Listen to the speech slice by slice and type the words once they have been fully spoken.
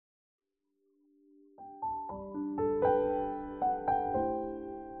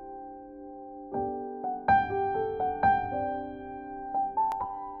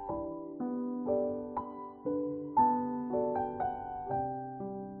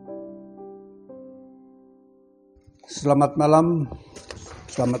Selamat malam,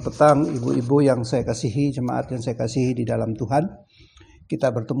 selamat petang ibu-ibu yang saya kasihi, jemaat yang saya kasihi di dalam Tuhan.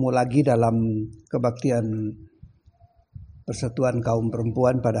 Kita bertemu lagi dalam kebaktian Persatuan Kaum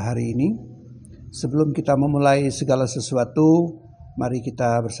Perempuan pada hari ini. Sebelum kita memulai segala sesuatu, mari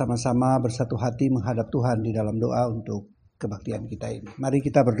kita bersama-sama bersatu hati menghadap Tuhan di dalam doa untuk kebaktian kita ini. Mari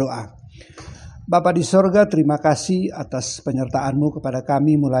kita berdoa. Bapa di sorga, terima kasih atas penyertaan-Mu kepada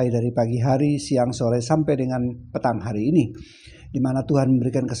kami mulai dari pagi hari, siang, sore, sampai dengan petang hari ini, di mana Tuhan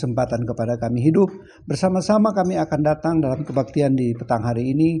memberikan kesempatan kepada kami hidup. Bersama-sama kami akan datang dalam kebaktian di petang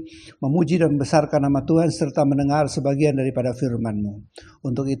hari ini, memuji dan membesarkan nama Tuhan, serta mendengar sebagian daripada firman-Mu.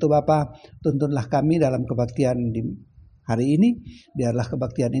 Untuk itu Bapa, tuntunlah kami dalam kebaktian di hari ini, biarlah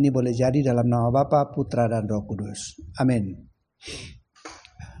kebaktian ini boleh jadi dalam nama Bapa, Putra, dan Roh Kudus. Amin.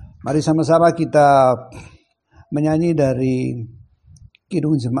 Mari sama-sama kita menyanyi dari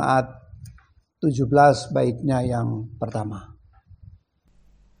Kidung Jemaat 17 baitnya yang pertama.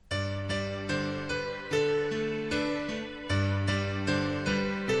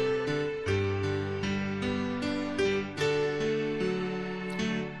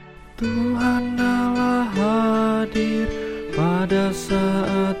 Tuhan Allah hadir pada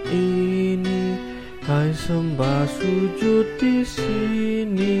saat ini, hai sembah sujud di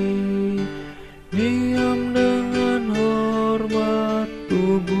sini. Diam dengan hormat,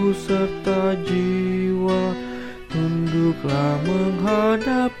 tubuh serta jiwa, tunduklah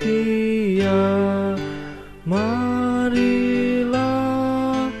menghadap Dia.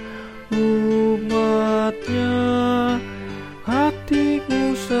 Marilah umatnya,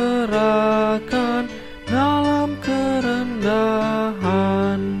 hatimu serahkan dalam kerendahan.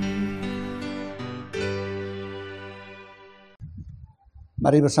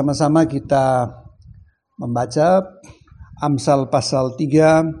 Mari bersama-sama kita membaca Amsal pasal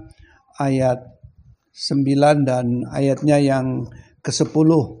 3 ayat 9 dan ayatnya yang ke-10.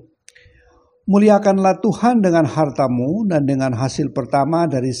 Muliakanlah Tuhan dengan hartamu dan dengan hasil pertama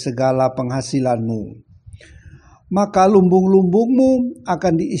dari segala penghasilanmu. Maka lumbung-lumbungmu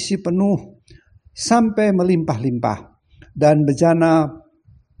akan diisi penuh sampai melimpah-limpah, dan bejana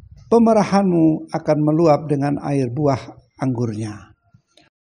pemerahanmu akan meluap dengan air buah anggurnya.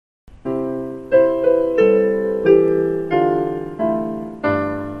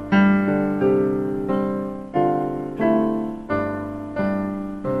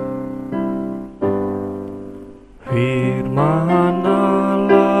 Firman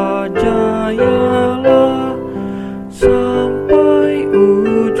Allah jayalah sampai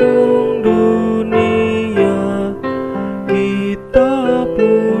ujung dunia, kita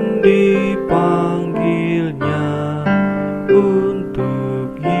pun dipanggilnya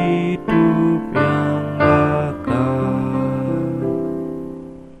untuk hidup yang bakal.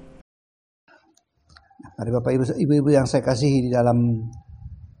 Mari Bapak Ibu yang saya kasihi di dalam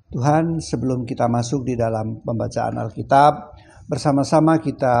Tuhan, sebelum kita masuk di dalam pembacaan Alkitab, bersama-sama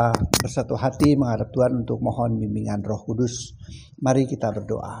kita bersatu hati menghadap Tuhan untuk mohon bimbingan Roh Kudus. Mari kita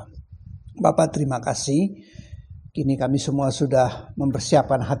berdoa. Bapa, terima kasih. Kini kami semua sudah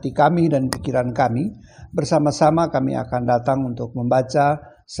mempersiapkan hati kami dan pikiran kami. Bersama-sama kami akan datang untuk membaca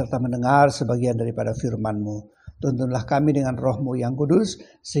serta mendengar sebagian daripada firman-Mu. Tuntunlah kami dengan Roh-Mu yang kudus,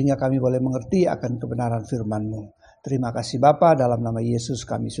 sehingga kami boleh mengerti akan kebenaran firman-Mu. Terima kasih Bapa, dalam nama Yesus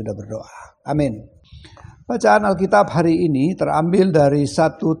kami sudah berdoa. Amin. Bacaan Alkitab hari ini terambil dari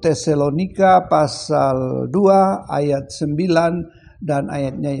 1 Tesalonika pasal 2 ayat 9 dan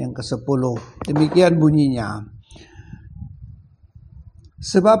ayatnya yang ke-10. Demikian bunyinya.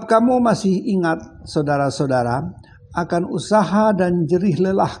 Sebab kamu masih ingat, saudara-saudara, akan usaha dan jerih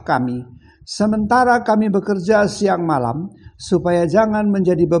lelah kami, sementara kami bekerja siang malam, supaya jangan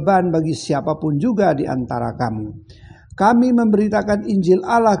menjadi beban bagi siapapun juga di antara kamu. Kami memberitakan Injil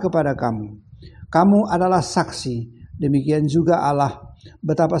Allah kepada kamu. Kamu adalah saksi, demikian juga Allah,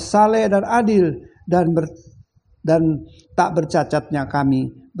 betapa saleh dan adil dan tak bercacatnya kami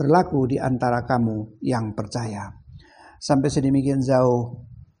berlaku di antara kamu yang percaya. Sampai sedemikian jauh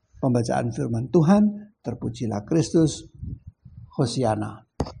pembacaan firman Tuhan. Terpujilah Kristus. Hosiana.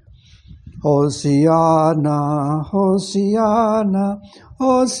 Hosiana, Hosiana,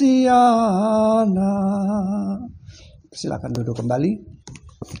 Hosiana. Silakan duduk kembali.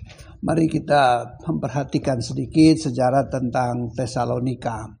 Mari kita memperhatikan sedikit sejarah tentang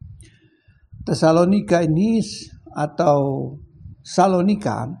Tesalonika. Tesalonika ini atau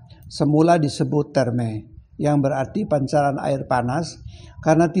Salonika semula disebut Terme, yang berarti pancaran air panas,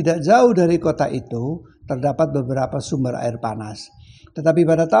 karena tidak jauh dari kota itu terdapat beberapa sumber air panas. Tetapi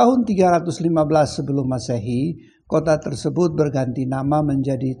pada tahun 315 sebelum Masehi, kota tersebut berganti nama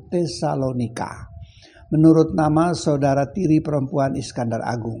menjadi Tesalonika. menurut nama saudara tiri perempuan Iskandar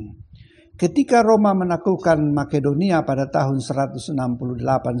Agung. Ketika Roma menaklukkan Makedonia pada tahun 168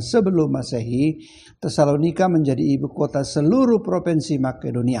 sebelum Masehi, Tesalonika menjadi ibu kota seluruh provinsi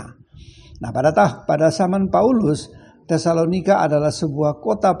Makedonia. Nah, pada zaman Paulus, Tesalonika adalah sebuah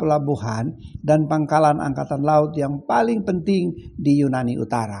kota pelabuhan dan pangkalan angkatan laut yang paling penting di Yunani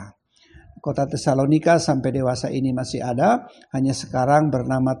Utara. Kota Tesalonika sampai dewasa ini masih ada, hanya sekarang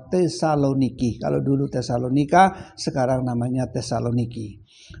bernama Tesaloniki. Kalau dulu Tesalonika, sekarang namanya Tesaloniki.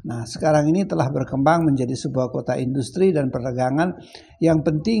 Nah, sekarang ini telah berkembang menjadi sebuah kota industri dan perdagangan yang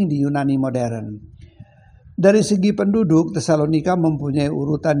penting di Yunani modern. Dari segi penduduk, Tesalonika mempunyai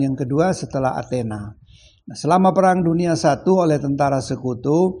urutan yang kedua setelah Athena. Nah, selama Perang Dunia I oleh tentara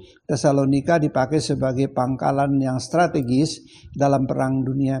sekutu, Tesalonika dipakai sebagai pangkalan yang strategis dalam Perang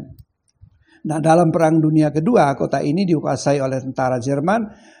Dunia. Nah, dalam Perang Dunia Kedua, kota ini dikuasai oleh tentara Jerman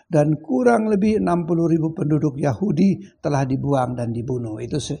dan kurang lebih 60.000 penduduk Yahudi telah dibuang dan dibunuh.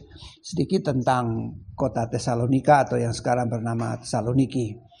 Itu sedikit tentang kota Tesalonika atau yang sekarang bernama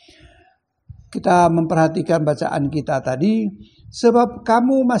Tesaloniki. Kita memperhatikan bacaan kita tadi, sebab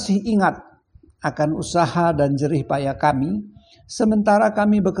kamu masih ingat akan usaha dan jerih payah kami, sementara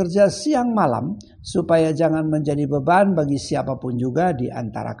kami bekerja siang malam, supaya jangan menjadi beban bagi siapapun juga di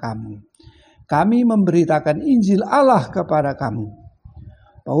antara kamu. Kami memberitakan Injil Allah kepada kamu.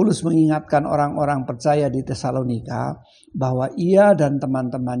 Paulus mengingatkan orang-orang percaya di Tesalonika bahwa ia dan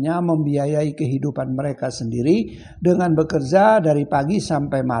teman-temannya membiayai kehidupan mereka sendiri dengan bekerja dari pagi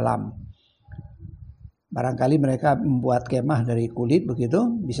sampai malam. Barangkali mereka membuat kemah dari kulit,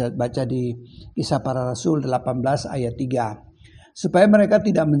 begitu bisa baca di Kisah Para Rasul 18 ayat 3. Supaya mereka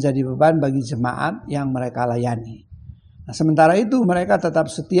tidak menjadi beban bagi jemaat yang mereka layani. Nah, sementara itu mereka tetap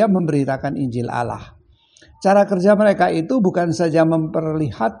setia memberitakan Injil Allah. Cara kerja mereka itu bukan saja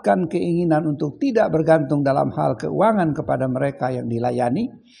memperlihatkan keinginan untuk tidak bergantung dalam hal keuangan kepada mereka yang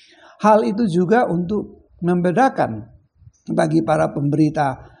dilayani. Hal itu juga untuk membedakan bagi para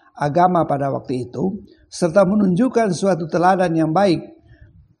pemberita agama pada waktu itu, serta menunjukkan suatu teladan yang baik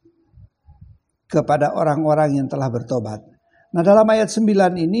kepada orang-orang yang telah bertobat. Nah, dalam ayat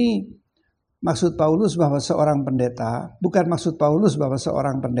 9 ini bukan maksud Paulus bahwa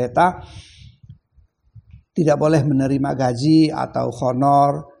seorang pendeta tidak boleh menerima gaji atau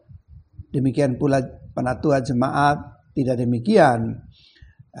honor. Demikian pula penatua jemaat, tidak demikian.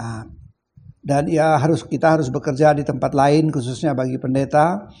 Dan kita harus bekerja di tempat lain, khususnya bagi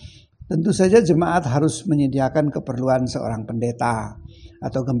pendeta. Tentu saja jemaat harus menyediakan keperluan seorang pendeta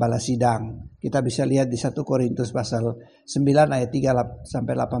atau gembala sidang. Kita bisa lihat di 1 Korintus pasal 9 ayat 3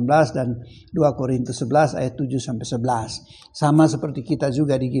 sampai 18 dan 2 Korintus 11 ayat 7 sampai 11. Sama seperti kita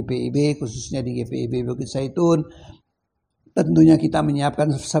juga di GPIB, khususnya di GPIB Bukit Zaitun. Tentunya kita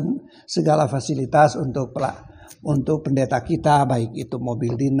menyiapkan segala fasilitas untuk pendeta kita, baik itu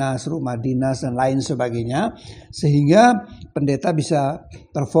mobil dinas, rumah dinas dan lain sebagainya, sehingga pendeta bisa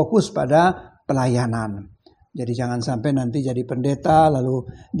terfokus pada pelayanan. Jadi jangan sampai nanti jadi pendeta lalu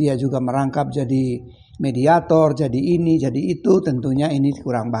dia juga merangkap jadi mediator, jadi ini, jadi itu. Tentunya ini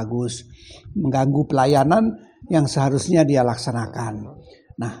kurang bagus, mengganggu pelayanan yang seharusnya dia laksanakan.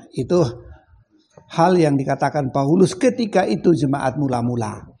 Nah, itu hal yang dikatakan Paulus ketika itu jemaat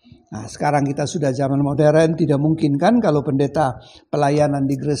mula-mula. Nah, sekarang kita sudah zaman modern, tidak mungkin kan kalau pendeta pelayanan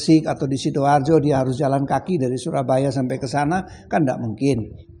di Gresik atau di Sidoarjo dia harus jalan kaki dari Surabaya sampai ke sana, kan tidak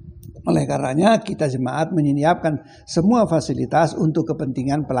mungkin. Oleh karenanya kita jemaat menyiapkan semua fasilitas untuk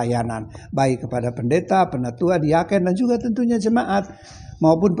kepentingan pelayanan, baik kepada pendeta, penatua, diaken dan juga tentunya jemaat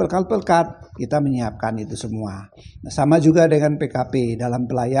maupun pelkat-pelkat, kita menyiapkan itu semua. Nah, sama juga dengan PKP dalam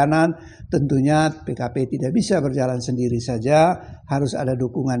pelayanan, tentunya PKP tidak bisa berjalan sendiri saja, harus ada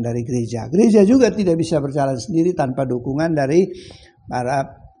dukungan dari gereja. Gereja juga tidak bisa berjalan sendiri tanpa dukungan dari para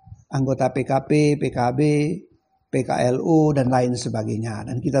anggota PKP, PKB, PKLU dan lain sebagainya,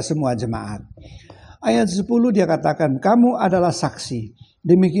 dan kita semua jemaat. Ayat 10 dia katakan, kamu adalah saksi,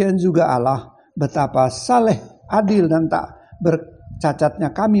 demikian juga Allah, betapa saleh, adil dan tak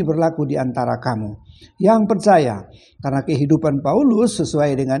bercacatnya kami berlaku di antara kamu yang percaya, karena kehidupan Paulus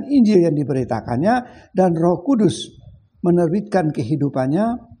sesuai dengan Injil yang diberitakannya dan Roh Kudus menerbitkan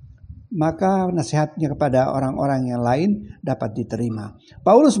kehidupannya, maka nasihatnya kepada orang-orang yang lain dapat diterima.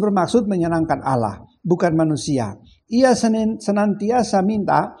 Paulus bermaksud menyenangkan Allah, bukan manusia. Ia senantiasa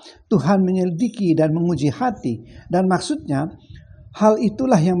minta Tuhan menyelidiki dan menguji hati, dan maksudnya hal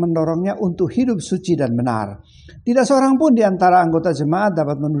itulah yang mendorongnya untuk hidup suci dan benar. Tidak seorang pun di antara anggota jemaat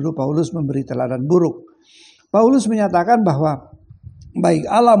dapat menuduh Paulus memberi teladan buruk. Paulus menyatakan bahwa baik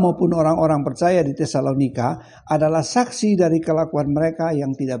Allah maupun orang-orang percaya di Tesalonika adalah saksi dari kelakuan mereka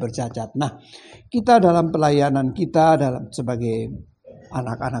yang tidak bercacat. Nah, kita dalam pelayanan kita sebagai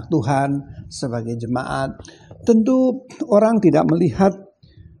anak-anak Tuhan, sebagai jemaat, tentu orang tidak melihat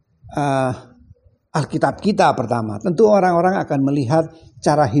Alkitab kita pertama. Tentu orang-orang akan melihat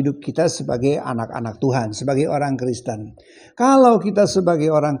cara hidup kita sebagai anak-anak Tuhan, sebagai orang Kristen. Kalau kita sebagai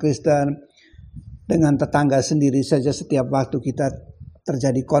orang Kristen dengan tetangga sendiri saja setiap waktu kita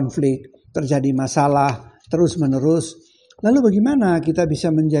terjadi konflik, terjadi masalah terus-menerus, lalu bagaimana kita bisa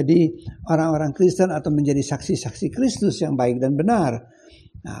menjadi orang-orang Kristen atau menjadi saksi-saksi Kristus yang baik dan benar?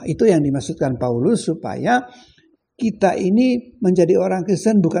 Nah, itu yang dimaksudkan Paulus, supaya kita ini menjadi orang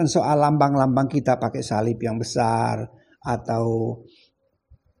Kristen bukan soal lambang-lambang kita pakai salib yang besar atau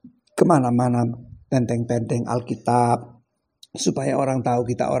kemana-mana tenteng-tenteng Alkitab supaya orang tahu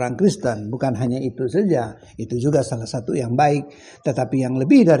kita orang Kristen. Bukan hanya itu saja, itu juga salah satu yang baik. Tetapi yang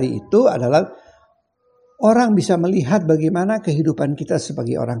lebih dari itu adalah orang bisa melihat bagaimana kehidupan kita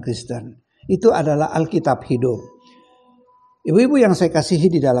sebagai orang Kristen. Itu adalah Alkitab hidup. Ibu-ibu yang saya kasihi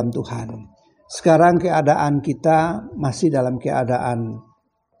di dalam Tuhan, sekarang keadaan kita masih dalam keadaan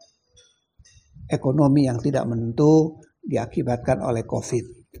ekonomi yang tidak menentu diakibatkan oleh COVID.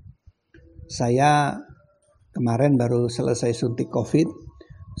 Saya kemarin baru selesai suntik COVID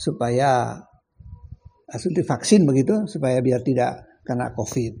suntik vaksin begitu, supaya biar tidak kena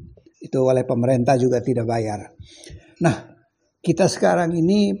COVID. Itu oleh pemerintah juga tidak bayar. Nah, kita sekarang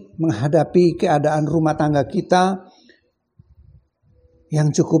ini menghadapi keadaan rumah tangga kita yang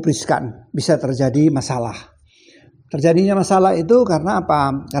cukup riskan, bisa terjadi masalah. Terjadinya masalah itu karena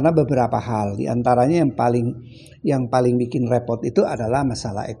apa? Karena beberapa hal. Di antaranya yang paling bikin repot itu adalah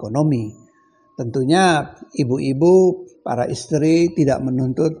masalah ekonomi. Tentunya ibu-ibu, para istri tidak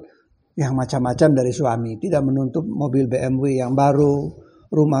menuntut yang macam-macam dari suami, tidak menuntut mobil BMW yang baru,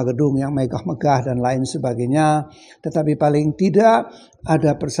 rumah gedung yang megah-megah dan lain sebagainya, tetapi paling tidak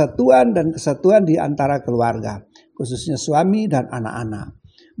ada persatuan dan kesatuan di antara keluarga, khususnya suami dan anak-anak.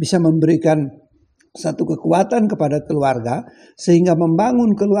 Bisa memberikan satu kekuatan kepada keluarga sehingga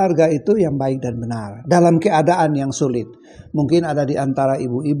membangun keluarga itu yang baik dan benar dalam keadaan yang sulit. Mungkin ada di antara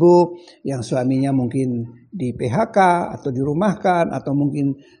ibu-ibu yang suaminya mungkin di PHK atau dirumahkan, atau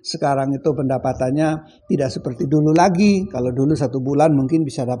mungkin sekarang itu pendapatannya tidak seperti dulu lagi. Kalau dulu 1 bulan mungkin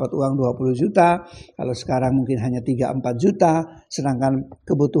bisa dapat uang 20 juta, kalau sekarang mungkin hanya 3-4 juta, sedangkan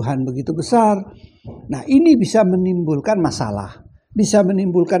kebutuhan begitu besar. Nah, ini bisa menimbulkan masalah, bisa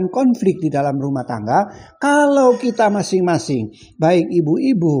menimbulkan konflik di dalam rumah tangga kalau kita masing-masing, baik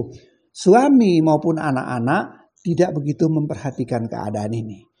ibu-ibu, suami maupun anak-anak, tidak begitu memperhatikan keadaan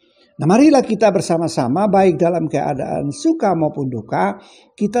ini. Nah, marilah kita bersama-sama, baik dalam keadaan suka maupun duka,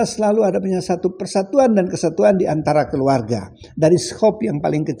 kita selalu ada punya satu persatuan dan kesatuan di antara keluarga. Dari skop yang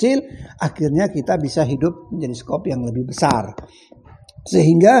paling kecil, akhirnya kita bisa hidup menjadi skop yang lebih besar.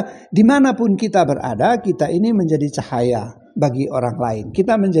 Sehingga dimanapun kita berada, kita ini menjadi cahaya bagi orang lain.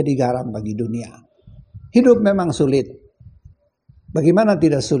 Kita menjadi garam bagi dunia. Hidup memang sulit. Bagaimana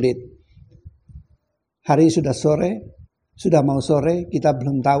tidak sulit? Hari sudah sore, sudah mau sore, kita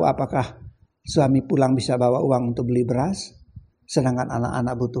belum tahu apakah suami pulang bisa bawa uang untuk beli beras, sedangkan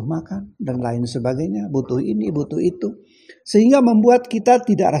anak-anak butuh makan dan lain sebagainya, butuh ini, butuh itu, sehingga membuat kita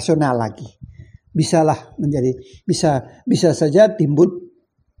tidak rasional lagi. Bisa saja timbul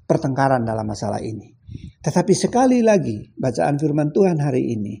pertengkaran dalam masalah ini. Tetapi sekali lagi, bacaan firman Tuhan hari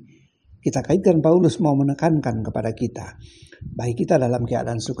ini, kita kaitkan Paulus mau menekankan kepada kita, baik kita dalam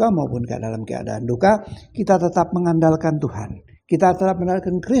keadaan suka maupun dalam keadaan duka, kita tetap mengandalkan Tuhan. Kita tetap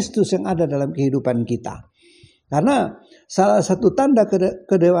mengandalkan Kristus yang ada dalam kehidupan kita. Karena salah satu tanda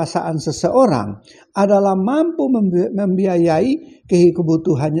kedewasaan seseorang adalah mampu membiayai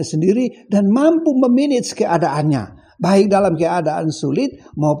kebutuhannya sendiri dan mampu memanage keadaannya, baik dalam keadaan sulit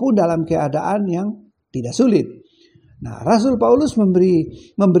maupun dalam keadaan yang tidak sulit. Nah, Rasul Paulus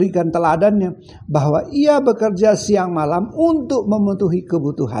memberikan teladannya bahwa ia bekerja siang malam untuk memenuhi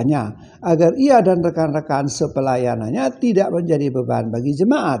kebutuhannya agar ia dan rekan-rekan sepelayanannya tidak menjadi beban bagi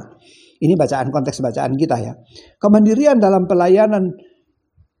jemaat. Ini konteks bacaan kita ya. Kemandirian dalam pelayanan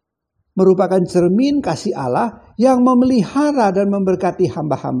merupakan cermin kasih Allah yang memelihara dan memberkati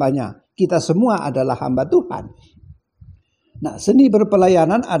hamba-hambanya. Kita semua adalah hamba Tuhan. Nah, seni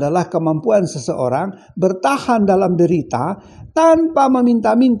berpelayanan adalah kemampuan seseorang bertahan dalam derita tanpa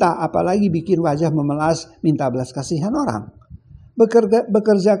meminta-minta, apalagi bikin wajah memelas minta belas kasihan orang.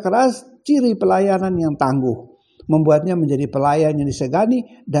 Bekerja keras ciri pelayanan yang tangguh, membuatnya menjadi pelayan yang disegani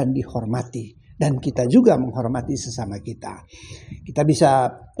dan dihormati. Dan kita juga menghormati sesama kita. Kita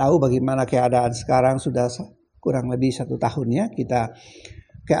bisa tahu bagaimana keadaan sekarang sudah kurang lebih 1 tahun ya,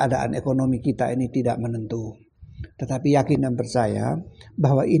 keadaan ekonomi kita ini tidak menentu. Tetapi yakin dan percaya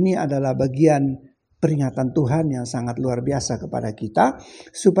bahwa ini adalah bagian peringatan Tuhan yang sangat luar biasa kepada kita,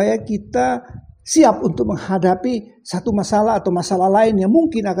 supaya kita siap untuk menghadapi satu masalah atau masalah lain yang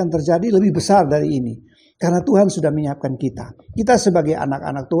mungkin akan terjadi lebih besar dari ini. Karena Tuhan sudah menyiapkan kita. Kita sebagai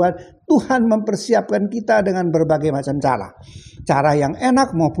anak-anak Tuhan, Tuhan mempersiapkan kita dengan berbagai macam cara. Cara yang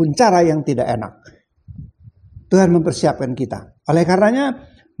enak maupun cara yang tidak enak. Tuhan mempersiapkan kita. Oleh karenanya,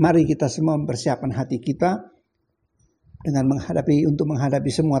 mari kita semua mempersiapkan hati kita dengan menghadapi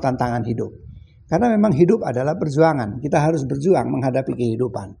semua tantangan hidup. Karena memang hidup adalah perjuangan. Kita harus berjuang menghadapi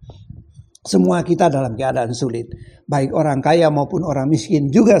kehidupan. Semua kita dalam keadaan sulit. Baik orang kaya maupun orang miskin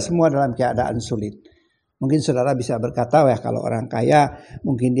juga semua dalam keadaan sulit. Mungkin saudara bisa berkata, wah kalau orang kaya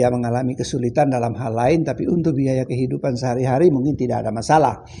mungkin dia mengalami kesulitan dalam hal lain, tapi untuk biaya kehidupan sehari-hari mungkin tidak ada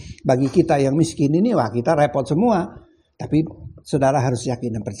masalah. Bagi kita yang miskin ini, wah kita repot semua. Tapi saudara harus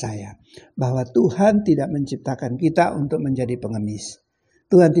yakin dan percaya bahwa Tuhan tidak menciptakan kita untuk menjadi pengemis.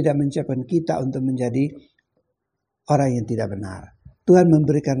 Tuhan tidak menciptakan kita untuk menjadi orang yang tidak benar. Tuhan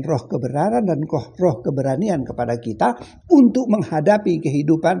memberikan roh kebenaran dan roh keberanian kepada kita untuk menghadapi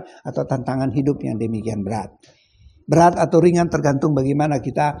kehidupan atau tantangan hidup yang demikian berat. Berat atau ringan tergantung bagaimana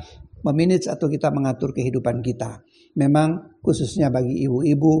kita memanage atau kita mengatur kehidupan kita. Memang khususnya bagi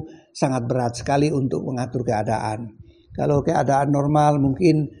ibu-ibu sangat berat sekali untuk mengatur keadaan. Kalau keadaan normal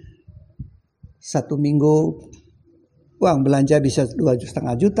mungkin 1 minggu uang belanja bisa 2,5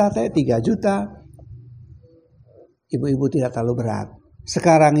 juta, 3 juta. Ibu-ibu tidak terlalu berat.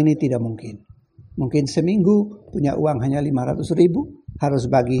 Sekarang ini tidak mungkin. Mungkin seminggu punya uang hanya 500.000, harus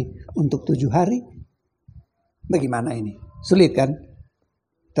bagi untuk 7 hari. Bagaimana ini? Sulit kan?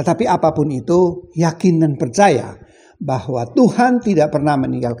 Tetapi apapun itu, yakin dan percaya bahwa Tuhan tidak pernah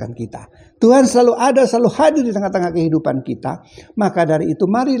meninggalkan kita. Tuhan selalu ada, selalu hadir di tengah-tengah kehidupan kita. Maka dari itu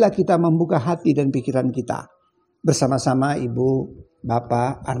marilah kita membuka hati dan pikiran kita. Bersama-sama ibu,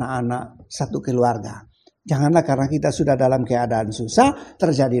 bapak, anak-anak, satu keluarga. Janganlah karena kita sudah dalam keadaan susah,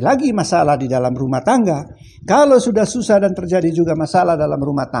 terjadi lagi masalah di dalam rumah tangga. Kalau sudah susah dan terjadi juga masalah dalam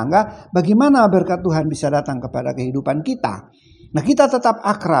rumah tangga, bagaimana berkat Tuhan bisa datang kepada kehidupan kita? Nah, kita tetap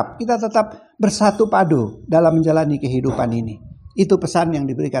akrab, kita tetap bersatu padu dalam menjalani kehidupan ini. Itu pesan yang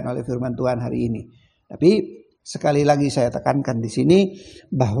diberikan oleh firman Tuhan hari ini. Tapi sekali lagi saya tekankan di sini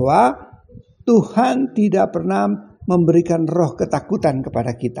bahwa Tuhan tidak pernah memberikan roh ketakutan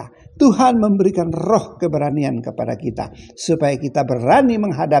kepada kita. Tuhan memberikan roh keberanian kepada kita. Supaya kita berani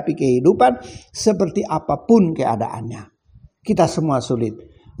menghadapi kehidupan seperti apapun keadaannya. Kita semua sulit.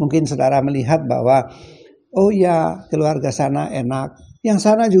 Mungkin saudara melihat bahwa, oh ya keluarga sana enak. Yang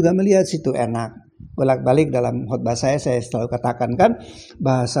sana juga melihat situ enak. Bolak-balik dalam khotbah saya selalu katakan kan,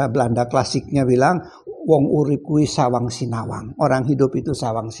 bahasa Belanda klasiknya bilang, wong urip kuwi sawang sinawang. Orang hidup itu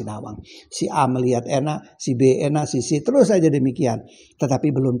sawang sinawang. Si A melihat enak, si B enak, si C terus saja demikian. Tetapi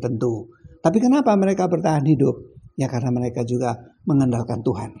belum tentu. Tapi kenapa mereka bertahan hidup? Ya karena mereka juga mengandalkan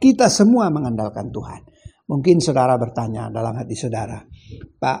Tuhan. Kita semua mengandalkan Tuhan. Mungkin saudara bertanya dalam hati saudara,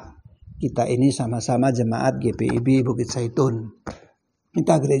 Pak, kita ini sama-sama jemaat GPIB Bukit Zaitun.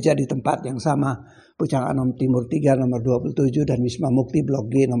 Kita gereja di tempat yang sama, Pucang Anom Timur 3 nomor 27 dan Wisma Mukti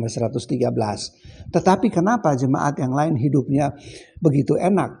Blok G nomor 113. Tetapi kenapa jemaat yang lain hidupnya begitu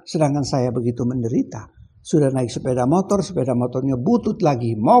enak, sedangkan saya begitu menderita? Sudah naik sepeda motornya butut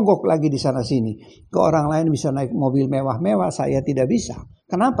lagi, mogok lagi di sana sini. Ke orang lain bisa naik mobil mewah-mewah, saya tidak bisa.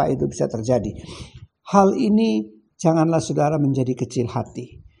 Kenapa itu bisa terjadi? Hal ini janganlah saudara menjadi kecil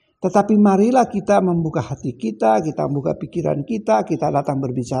hati. Tetapi marilah kita membuka hati kita membuka pikiran kita datang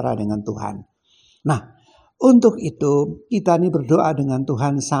berbicara dengan Tuhan. Nah, untuk itu kita ini berdoa dengan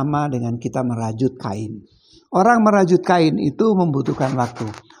Tuhan sama dengan kita merajut kain. Orang merajut kain itu membutuhkan waktu.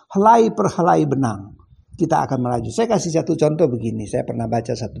 Helai per helai benang kita akan merajut. Saya kasih satu contoh begini. Saya pernah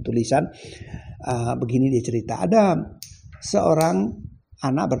baca satu tulisan begini dia cerita. Ada seorang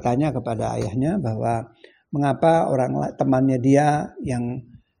anak bertanya kepada ayahnya bahwa mengapa temannya dia yang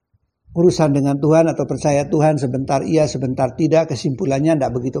urusan dengan Tuhan atau percaya Tuhan sebentar iya sebentar tidak, kesimpulannya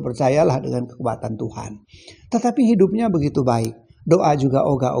tidak begitu percayalah dengan kekuatan Tuhan. Tetapi hidupnya begitu baik, doa juga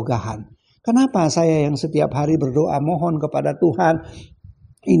ogah-ogahan. Kenapa saya yang setiap hari berdoa mohon kepada Tuhan,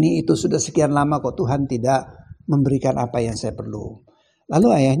 ini itu sudah sekian lama kok Tuhan tidak memberikan apa yang saya perlu? Lalu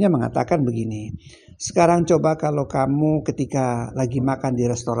ayahnya mengatakan begini, sekarang coba kalau kamu ketika lagi makan di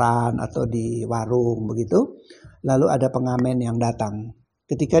restoran atau di warung begitu, lalu ada pengamen yang datang.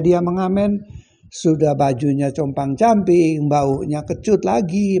 Ketika dia mengamen, sudah bajunya compang-camping, baunya kecut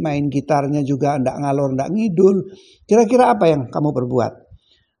lagi, main gitarnya juga ndak ngalor ndak ngidul. Kira-kira apa yang kamu perbuat?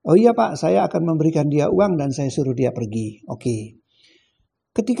 Oh iya Pak, saya akan memberikan dia uang dan saya suruh dia pergi. Oke.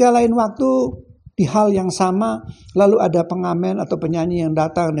 Ketika lain waktu di hal yang sama, lalu ada pengamen atau penyanyi yang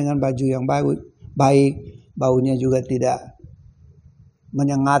datang dengan baju yang baik, baunya juga tidak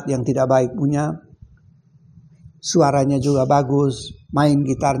menyengat, yang tidak baik punya, suaranya juga bagus, main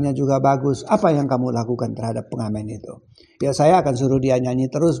gitarnya juga bagus. Apa yang kamu lakukan terhadap pengamen itu? Ya saya akan suruh dia nyanyi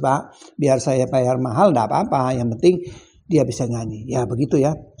terus Pak, biar saya bayar mahal enggak apa-apa, yang penting dia bisa nyanyi. Ya begitu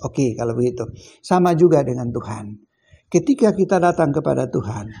ya. Oke, kalau begitu. Sama juga dengan Tuhan. Ketika kita datang kepada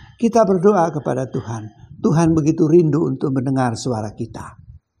Tuhan, kita berdoa kepada Tuhan. Tuhan begitu rindu untuk mendengar suara kita.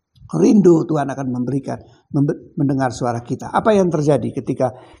 Rindu Tuhan akan mendengar suara kita. Apa yang terjadi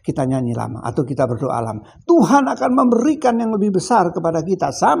ketika kita nyanyi lama atau kita berdoa lama? Tuhan akan memberikan yang lebih besar kepada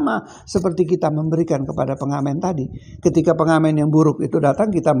kita. Sama seperti kita memberikan kepada pengamen tadi. Ketika pengamen yang buruk itu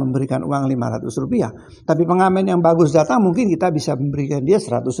datang, kita memberikan uang 500 rupiah. Tapi pengamen yang bagus datang, mungkin kita bisa memberikan dia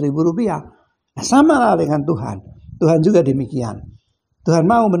 100 ribu rupiah. Nah, sama lah dengan Tuhan. Tuhan juga demikian. Tuhan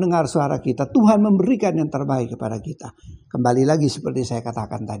mau mendengar suara kita. Tuhan memberikan yang terbaik kepada kita. Kembali lagi seperti saya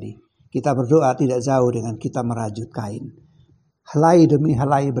katakan tadi. Kita berdoa tidak jauh dengan kita merajut kain. Helai demi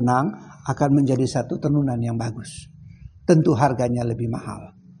helai benang akan menjadi satu tenunan yang bagus. Tentu harganya lebih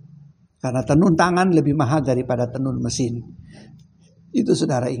mahal. Karena tenun tangan lebih mahal daripada tenun mesin. Itu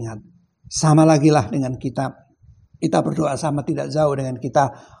saudara ingat. Sama lagi lah dengan kita. Kita berdoa sama tidak jauh dengan kita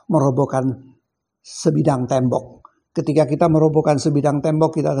merobohkan sebidang tembok. Ketika kita merobohkan sebidang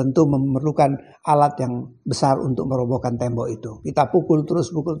tembok, kita tentu memerlukan alat yang besar untuk merobohkan tembok itu. Kita pukul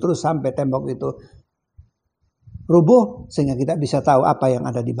terus sampai tembok itu rubuh, sehingga kita bisa tahu apa yang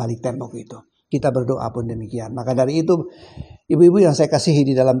ada di balik tembok itu. Kita berdoa pun demikian. Maka dari itu, ibu-ibu yang saya kasihi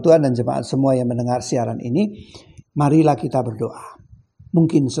di dalam Tuhan dan jemaat semua yang mendengar siaran ini, marilah kita berdoa.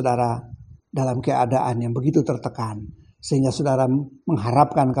 Mungkin saudara dalam keadaan yang begitu tertekan, sehingga saudara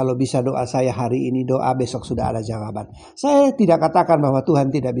mengharapkan kalau bisa doa saya hari ini, doa besok sudah ada jawaban. Saya tidak katakan bahwa Tuhan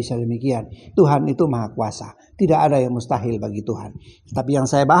tidak bisa demikian. Tuhan itu maha kuasa. Tidak ada yang mustahil bagi Tuhan. Tapi yang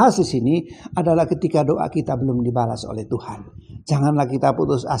saya bahas di sini adalah ketika doa kita belum dibalas oleh Tuhan. Janganlah kita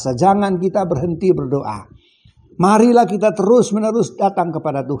putus asa. Jangan kita berhenti berdoa. Marilah kita terus-menerus datang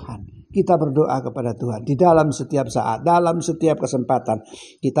kepada Tuhan. Kita berdoa kepada Tuhan di dalam setiap saat, dalam setiap kesempatan.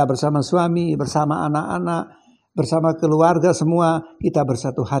 Kita bersama suami, bersama anak-anak, bersama keluarga semua, kita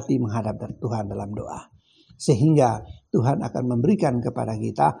bersatu hati menghadap Tuhan dalam doa. Sehingga Tuhan akan memberikan kepada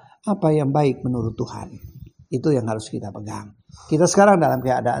kita apa yang baik menurut Tuhan. Itu yang harus kita pegang. Kita sekarang dalam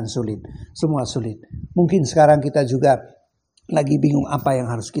keadaan sulit. Semua sulit. Mungkin sekarang kita juga lagi bingung apa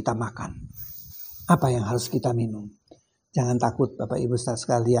yang harus kita makan. Apa yang harus kita minum. Jangan takut Bapak Ibu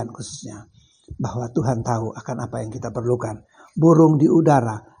sekalian khususnya. Bahwa Tuhan tahu akan apa yang kita perlukan. Burung di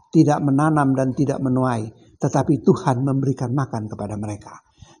udara tidak menanam dan tidak menuai. Tetapi Tuhan memberikan makan kepada mereka.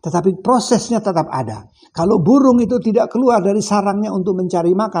 Tetapi prosesnya tetap ada. Kalau burung itu tidak keluar dari sarangnya untuk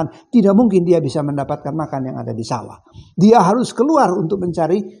mencari makan, tidak mungkin dia bisa mendapatkan makan yang ada di sawah. Dia harus keluar untuk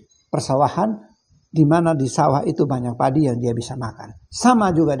mencari persawahan, di mana di sawah itu banyak padi yang dia bisa makan.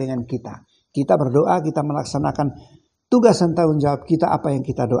 Sama juga dengan kita. Kita berdoa, kita melaksanakan tugas dan tanggung jawab kita, apa yang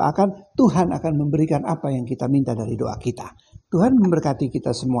kita doakan, Tuhan akan memberikan apa yang kita minta dari doa kita. Tuhan memberkati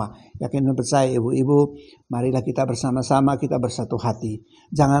kita semua. Yakin dan percaya ibu-ibu, marilah kita bersama-sama, kita bersatu hati.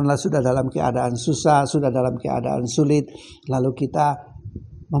 Janganlah sudah dalam keadaan susah, sudah dalam keadaan sulit, lalu kita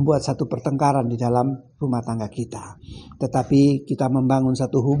membuat satu pertengkaran di dalam rumah tangga kita. Tetapi kita membangun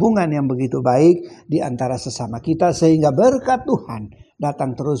satu hubungan yang begitu baik di antara sesama kita, sehingga berkat Tuhan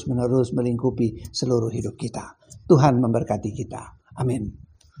datang terus-menerus melingkupi seluruh hidup kita. Tuhan memberkati kita. Amin.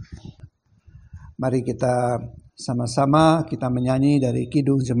 Mari kita sama-sama kita menyanyi dari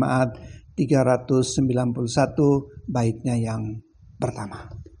Kidung Jemaat 391 baitnya yang pertama.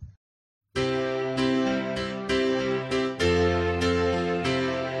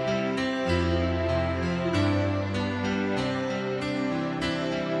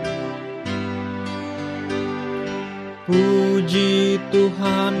 Puji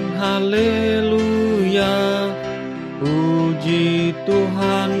Tuhan, haleluya. Puji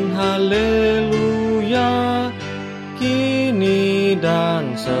Tuhan, haleluya. Kini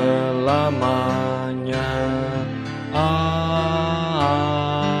dan selamanya.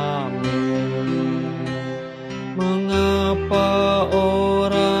 Amin. Mengapa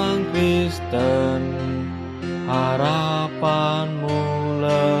orang Kristen harapanmu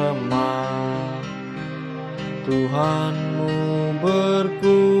lemah? Tuhanmu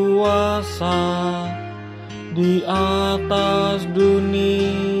berkuasa di atas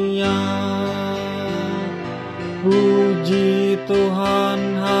dunia. Puji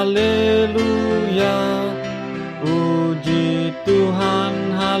Tuhan, haleluya. Puji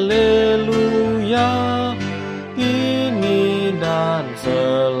Tuhan, haleluya.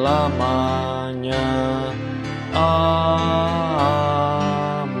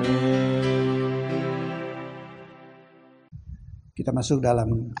 Kita masuk dalam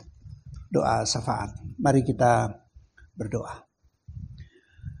doa syafaat. Mari kita berdoa.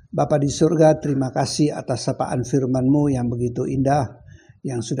 Bapa di surga, terima kasih atas sapaan firman-Mu yang begitu indah,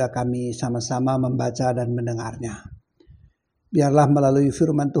 yang sudah kami sama-sama membaca dan mendengarnya. Biarlah melalui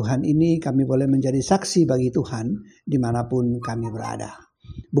firman Tuhan ini kami boleh menjadi saksi bagi Tuhan dimanapun kami berada.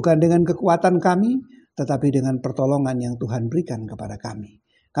 Bukan dengan kekuatan kami, tetapi dengan pertolongan yang Tuhan berikan kepada kami.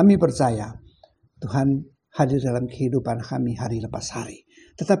 Kami percaya Tuhan hadir dalam kehidupan kami hari lepas hari.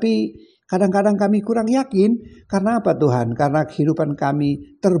 Tetapi kadang-kadang kami kurang yakin. Karena apa Tuhan? Karena kehidupan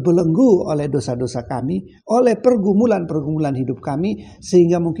kami terbelenggu oleh dosa-dosa kami, oleh pergumulan-pergumulan hidup kami,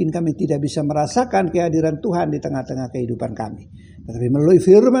 sehingga mungkin kami tidak bisa merasakan kehadiran Tuhan di tengah-tengah kehidupan kami. Tetapi melalui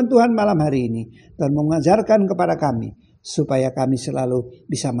firman Tuhan malam hari ini, Tuhan mengajarkan kepada kami, supaya kami selalu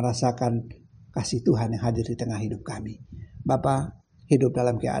bisa merasakan kasih Tuhan yang hadir di tengah hidup kami. Bapa, hidup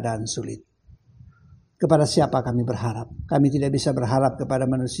dalam keadaan sulit. Kepada siapa kami berharap? Kami tidak bisa berharap kepada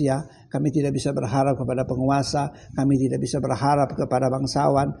manusia, kami tidak bisa berharap kepada penguasa, kami tidak bisa berharap kepada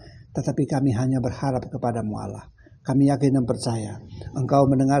bangsawan, tetapi kami hanya berharap kepada-Mu Allah. Kami yakin dan percaya Engkau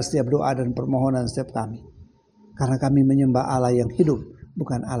mendengar setiap doa dan permohonan setiap kami. Karena kami menyembah Allah yang hidup,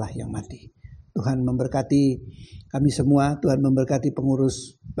 bukan Allah yang mati. Tuhan memberkati kami semua, Tuhan memberkati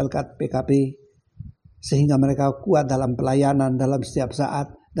pengurus Pelkat PKP, sehingga mereka kuat dalam pelayanan, dalam setiap saat,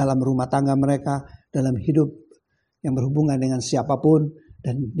 dalam rumah tangga mereka, dalam hidup yang berhubungan dengan siapapun,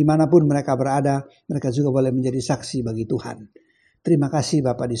 dan dimanapun mereka berada, mereka juga boleh menjadi saksi bagi Tuhan. Terima kasih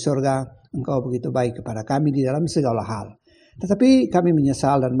Bapa di sorga, Engkau begitu baik kepada kami di dalam segala hal. Tetapi kami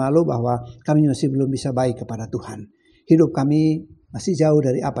menyesal dan malu bahwa kami masih belum bisa baik kepada Tuhan. Hidup kami masih jauh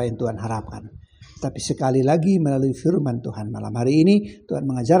dari apa yang Tuhan harapkan. Tapi sekali lagi melalui firman Tuhan malam hari ini, Tuhan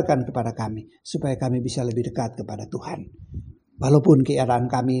mengajarkan kepada kami supaya kami bisa lebih dekat kepada Tuhan. Walaupun keadaan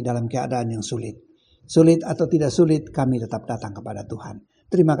kami dalam keadaan yang sulit. Sulit atau tidak sulit, kami tetap datang kepada Tuhan.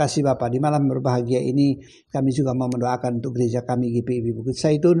 Terima kasih Bapak, di malam berbahagia ini kami juga mau mendoakan untuk gereja kami GPIB Bukit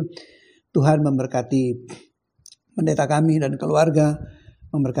Zaitun. Tuhan memberkati pendeta kami dan keluarga,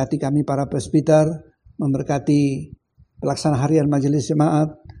 memberkati kami para presbiter, memberkati pelaksana harian majelis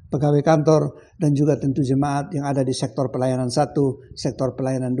jemaat, pegawai kantor, dan juga tentu jemaat yang ada di sektor pelayanan 1, sektor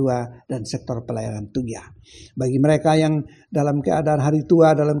pelayanan 2, dan sektor pelayanan 3. Bagi mereka yang dalam keadaan hari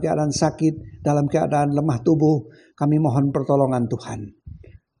tua, dalam keadaan sakit, dalam keadaan lemah tubuh, kami mohon pertolongan Tuhan.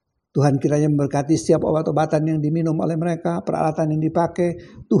 Tuhan kiranya memberkati setiap obat-obatan yang diminum oleh mereka, peralatan yang dipakai.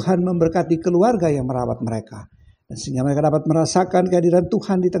 Tuhan memberkati keluarga yang merawat mereka. Dan sehingga mereka dapat merasakan kehadiran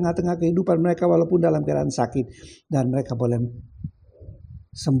Tuhan di tengah-tengah kehidupan mereka walaupun dalam keadaan sakit. Dan mereka boleh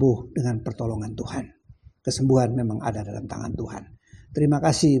sembuh dengan pertolongan Tuhan. Kesembuhan memang ada dalam tangan Tuhan. Terima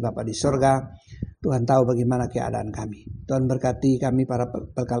kasih Bapa di sorga. Tuhan tahu bagaimana keadaan kami. Tuhan berkati kami para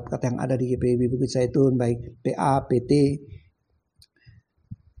pelkat yang ada di GPIB Bukit Zaitun, baik PA, PT,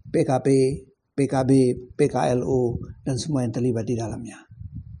 PKP, PKB, PKLU, dan semua yang terlibat di dalamnya.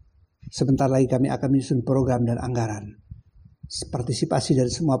 Sebentar lagi kami akan menyusun program dan anggaran. Partisipasi dari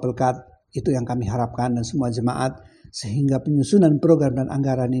semua pelkat, itu yang kami harapkan, dan semua jemaat, sehingga penyusunan program dan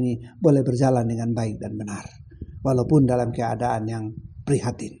anggaran ini boleh berjalan dengan baik dan benar. Walaupun dalam keadaan yang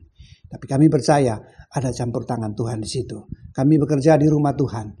prihatin. Tapi kami percaya ada campur tangan Tuhan di situ. Kami bekerja di rumah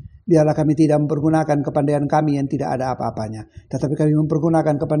Tuhan. Biarlah kami tidak mempergunakan kepandaian kami yang tidak ada apa-apanya. Tetapi kami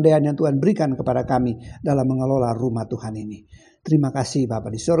mempergunakan kepandaian yang Tuhan berikan kepada kami dalam mengelola rumah Tuhan ini. Terima kasih Bapa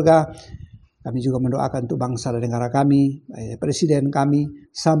di sorga. Kami juga mendoakan untuk bangsa dan negara kami, presiden kami,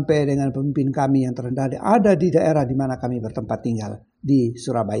 sampai dengan pemimpin kami yang terendah ada di daerah di mana kami bertempat tinggal, di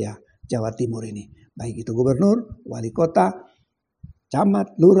Surabaya, Jawa Timur ini. Baik itu gubernur, wali kota,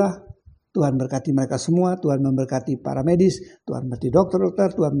 camat, lurah. Tuhan berkati mereka semua, Tuhan memberkati para medis, Tuhan memberkati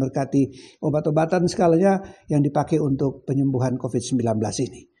dokter-dokter, Tuhan memberkati obat-obatan segalanya yang dipakai untuk penyembuhan COVID-19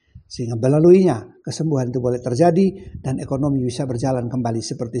 ini. Sehingga melaluinya kesembuhan itu boleh terjadi dan ekonomi bisa berjalan kembali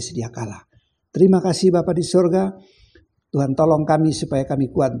seperti sedia kala. Terima kasih Bapa di sorga. Tuhan tolong kami supaya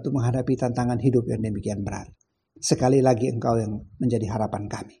kami kuat untuk menghadapi tantangan hidup yang demikian berat. Sekali lagi Engkau yang menjadi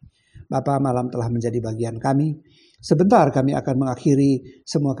harapan kami. Bapa, malam telah menjadi bagian kami. Sebentar kami akan mengakhiri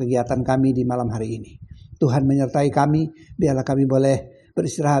semua kegiatan kami di malam hari ini. Tuhan menyertai kami, biarlah kami boleh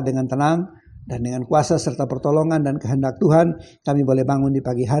beristirahat dengan tenang dan dengan kuasa serta pertolongan dan kehendak Tuhan. Kami boleh bangun di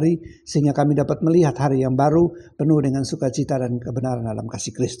pagi hari sehingga kami dapat melihat hari yang baru penuh dengan sukacita dan kebenaran dalam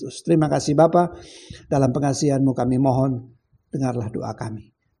kasih Kristus. Terima kasih Bapa, dalam pengasihan-Mu kami mohon, dengarlah doa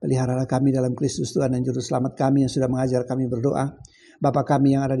kami. Peliharalah kami dalam Kristus Tuhan dan Juru Selamat kami yang sudah mengajar kami berdoa. Bapa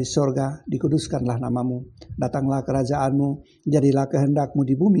kami yang ada di sorga, dikuduskanlah namamu. Datanglah kerajaanmu, jadilah kehendakmu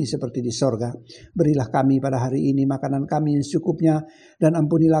di bumi seperti di sorga. Berilah kami pada hari ini makanan kami yang secukupnya, dan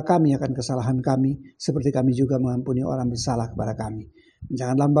ampunilah kami akan kesalahan kami, seperti kami juga mengampuni orang bersalah kepada kami.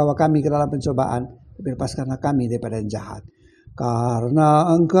 Janganlah membawa kami ke dalam pencobaan, tapi lepaskanlah kami daripada yang jahat. Karena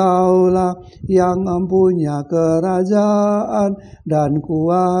Engkaulah yang mempunyai kerajaan dan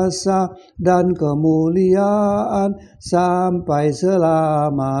kuasa dan kemuliaan sampai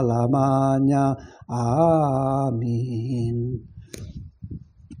selama-lamanya. Amin.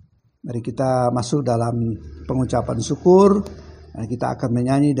 Mari kita masuk dalam pengucapan syukur. Dan kita akan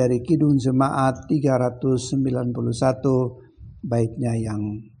menyanyi dari Kidung Jemaat 391 baitnya yang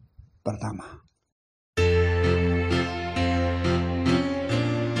pertama.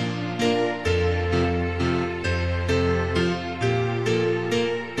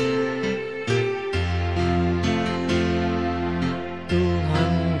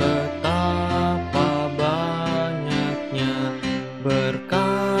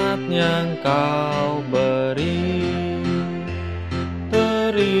 Kau beri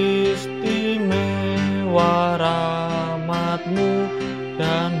teristimewa rahmat-Mu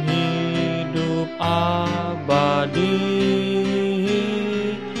dan hidup abadi.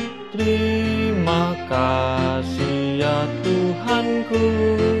 Terima kasih ya Tuhanku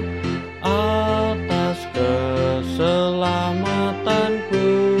atas keselamatanku,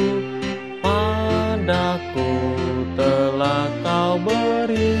 padaku telah Kau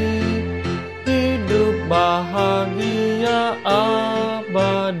beri bahagia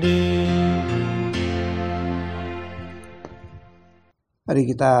abadi. Mari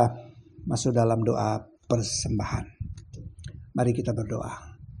kita masuk dalam doa persembahan. Mari kita berdoa.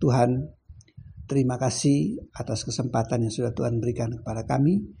 Tuhan, terima kasih atas kesempatan yang sudah Tuhan berikan kepada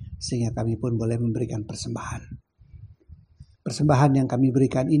kami, sehingga kami pun boleh memberikan persembahan. Persembahan yang kami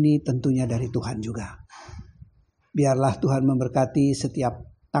berikan ini tentunya dari Tuhan juga. Biarlah Tuhan memberkati setiap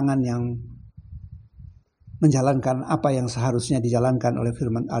tangan yang menjalankan apa yang seharusnya dijalankan oleh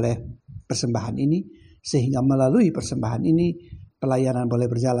persembahan ini, sehingga melalui persembahan ini pelayanan boleh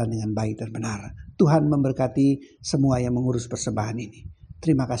berjalan dengan baik dan benar. Tuhan memberkati semua yang mengurus persembahan ini.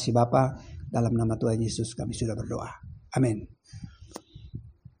 Terima kasih Bapa, dalam nama Tuhan Yesus kami sudah berdoa. Amin.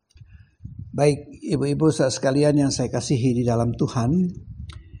 Baik, ibu-ibu sekalian yang saya kasihi di dalam Tuhan,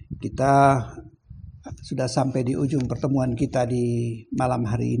 kita sudah sampai di ujung pertemuan kita di malam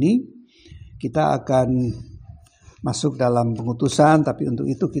hari ini. Kita akan masuk dalam pengutusan, tapi untuk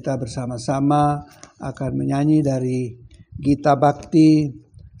itu kita bersama-sama akan menyanyi dari Gita Bhakti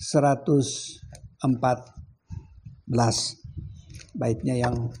 114, baitnya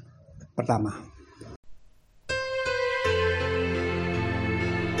yang pertama.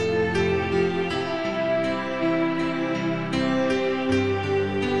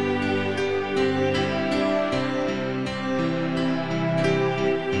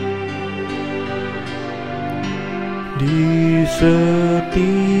 Di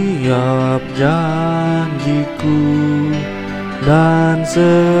setiap janjiku dan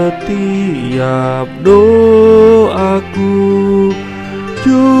setiap doaku,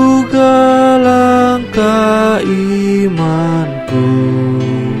 juga langkah imanku,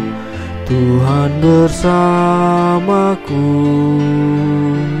 Tuhan bersamaku.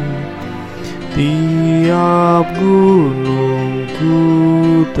 Tiap gunung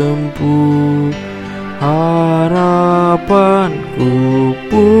ku tempuh, harapanku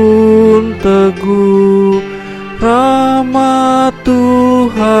pun teguh, rahmat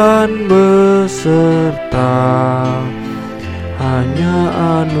Tuhan beserta, hanya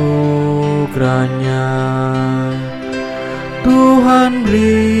anugerahnya. Tuhan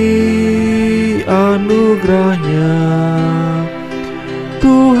beri anugerahnya,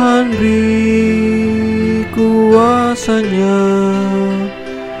 Tuhan beri kuasanya.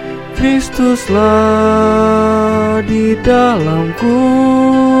 Kristuslah di dalamku,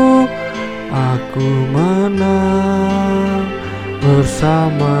 aku menang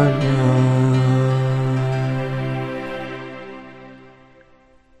bersamanya.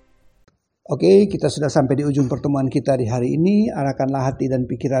 Oke, kita sudah sampai di ujung pertemuan kita di hari ini. Arahkanlah hati dan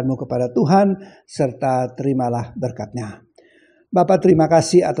pikiranmu kepada Tuhan, serta terimalah berkat-Nya. Bapa, terima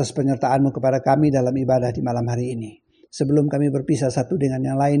kasih atas penyertaan-Mu kepada kami dalam ibadah di malam hari ini. Sebelum kami berpisah satu dengan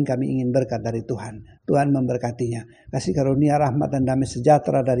yang lain, kami ingin berkat dari Tuhan. Tuhan memberkatinya. Kasih karunia, rahmat dan damai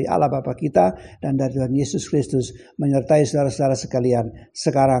sejahtera dari Allah Bapa kita dan dari Tuhan Yesus Kristus menyertai saudara-saudara sekalian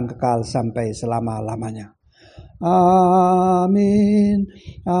sekarang, kekal sampai selama-lamanya. Amin.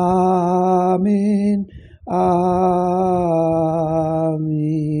 Amin. Amin.